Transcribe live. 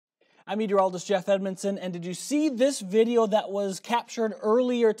I'm meteorologist Jeff Edmondson, and did you see this video that was captured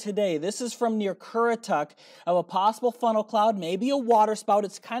earlier today? This is from near Currituck of a possible funnel cloud, maybe a water spout.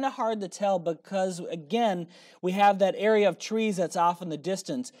 It's kind of hard to tell because, again, we have that area of trees that's off in the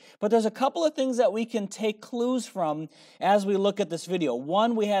distance. But there's a couple of things that we can take clues from as we look at this video.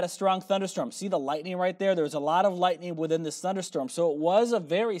 One, we had a strong thunderstorm. See the lightning right there? There was a lot of lightning within this thunderstorm. So it was a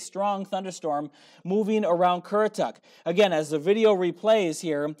very strong thunderstorm moving around Currituck. Again, as the video replays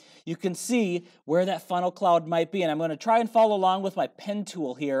here, you can see where that funnel cloud might be. And I'm going to try and follow along with my pen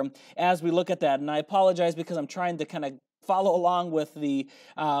tool here as we look at that. And I apologize because I'm trying to kind of follow along with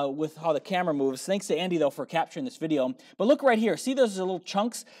with how the camera moves. Thanks to Andy, though, for capturing this video. But look right here. See those little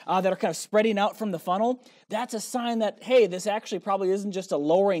chunks that are kind of spreading out from the funnel? That's a sign that, hey, this actually probably isn't just a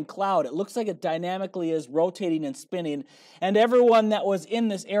lowering cloud. It looks like it dynamically is rotating and spinning. And everyone that was in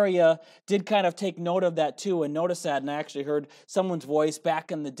this area did kind of take note of that, too, and notice that. And I actually heard someone's voice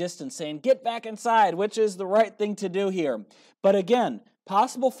back in the distance saying, "Get back inside," which is the right thing to do here. But again,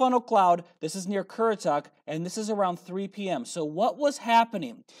 possible funnel cloud, this is near Currituck, and this is around 3 p.m. So what was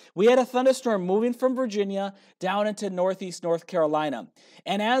happening? We had a thunderstorm moving from Virginia down into northeast North Carolina.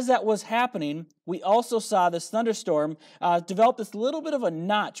 And as that was happening, we also saw this thunderstorm develop this little bit of a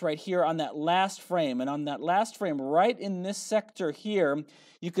notch right here on that last frame. And on that last frame, right in this sector here,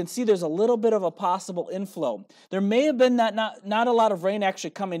 you can see there's a little bit of a possible inflow. There may have been not a lot of rain actually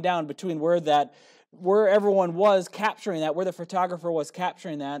coming down between where everyone was capturing that, where the photographer was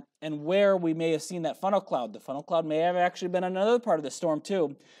capturing that, and where we may have seen that funnel cloud. The funnel cloud may have actually been another part of the storm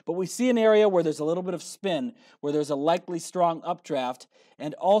too, but we see an area where there's a little bit of spin, where there's a likely strong updraft,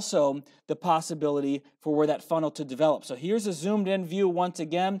 and also the possibility for where that funnel to develop. So here's a zoomed in view once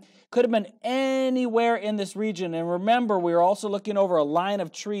again. Could have been anywhere in this region, and remember, we were also looking over a line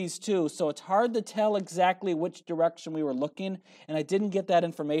of trees too, so it's hard to tell exactly which direction we were looking, and I didn't get that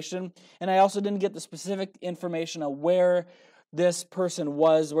information, and I also didn't get the specific information of where this person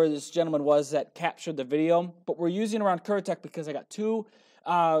was, where this gentleman was that captured the video. But we're using around Currituck because I got two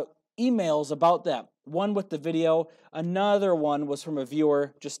emails about that. One with the video, another one was from a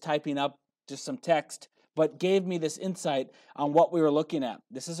viewer just typing up just some text, but gave me this insight on what we were looking at.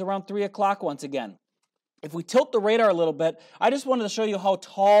 This is around 3 o'clock once again. If we tilt the radar a little bit, I just wanted to show you how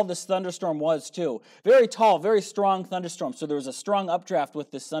tall this thunderstorm was too. Very tall, very strong thunderstorm. So there was a strong updraft with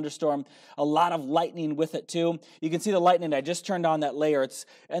this thunderstorm, a lot of lightning with it too. You can see the lightning. I just turned on that layer. It's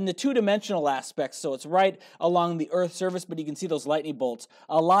in the two-dimensional aspects, so it's right along the Earth's surface, but you can see those lightning bolts.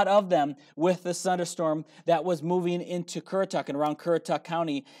 A lot of them with this thunderstorm that was moving into Currituck and around Currituck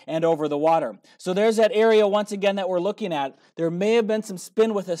County and over the water. So there's that area once again that we're looking at. There may have been some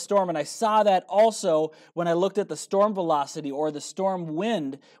spin with this storm, and I saw that also when I looked at the storm velocity or the storm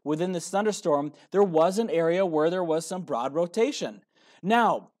wind within this thunderstorm. There was an area where there was some broad rotation.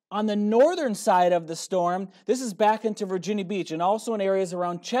 Now, on the northern side of the storm, this is back into Virginia Beach and also in areas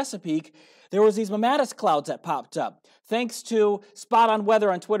around Chesapeake, there was these mammatus clouds that popped up. Thanks to Spot on Weather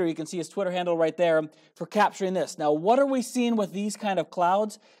on Twitter, you can see his Twitter handle right there for capturing this. Now, what are we seeing with these kind of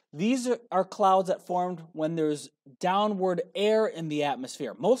clouds? These are clouds that formed when there's downward air in the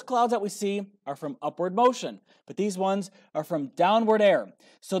atmosphere. Most clouds that we see are from upward motion, but these ones are from downward air.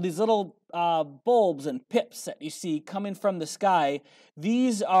 So these little bulbs and pips that you see coming from the sky,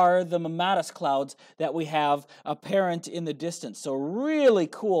 these are the mammatus clouds that we have apparent in the distance. So really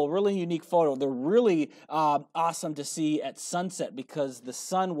cool, really unique photo. They're really awesome to see at sunset because the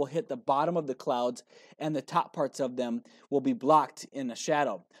sun will hit the bottom of the clouds and the top parts of them will be blocked in a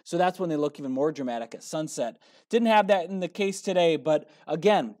shadow. So that's when they look even more dramatic at sunset. Didn't have that in the case today, but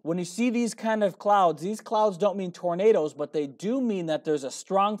again, when you see these kind of clouds, these clouds don't mean tornadoes, but they do mean that there's a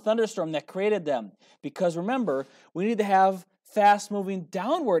strong thunderstorm that created them. Because remember, we need to have fast-moving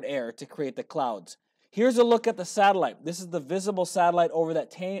downward air to create the clouds. Here's a look at the satellite. This is the visible satellite over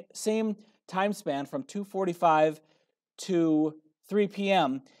that same time span from 2:45 to 3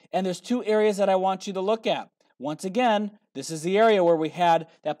 p.m. And there's two areas that I want you to look at. Once again, this is the area where we had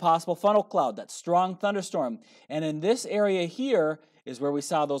that possible funnel cloud, that strong thunderstorm. And in this area here is where we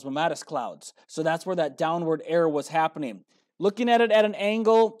saw those mammatus clouds. So that's where that downward air was happening. Looking at it at an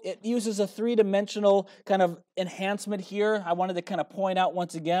angle, it uses a three-dimensional kind of enhancement here. I wanted to kind of point out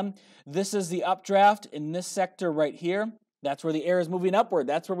once again, this is the updraft in this sector right here. That's where the air is moving upward.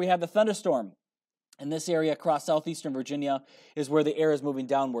 That's where we have the thunderstorm. And this area across southeastern Virginia is where the air is moving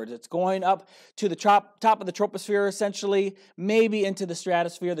downwards. It's going up to the top of the troposphere, essentially, maybe into the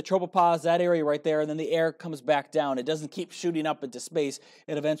stratosphere, the tropopause, that area right there, and then the air comes back down. It doesn't keep shooting up into space.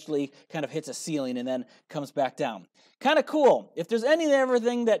 It eventually kind of hits a ceiling and then comes back down. Kind of cool. If there's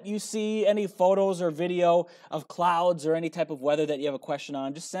everything that you see, any photos or video of clouds or any type of weather that you have a question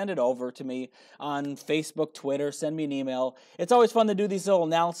on, just send it over to me on Facebook, Twitter, send me an email. It's always fun to do these little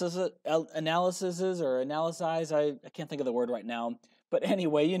analyses or analyze. I can't think of the word right now. But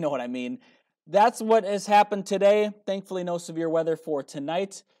anyway, you know what I mean. That's what has happened today. Thankfully, no severe weather for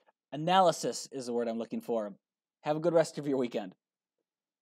tonight. Analysis is the word I'm looking for. Have a good rest of your weekend.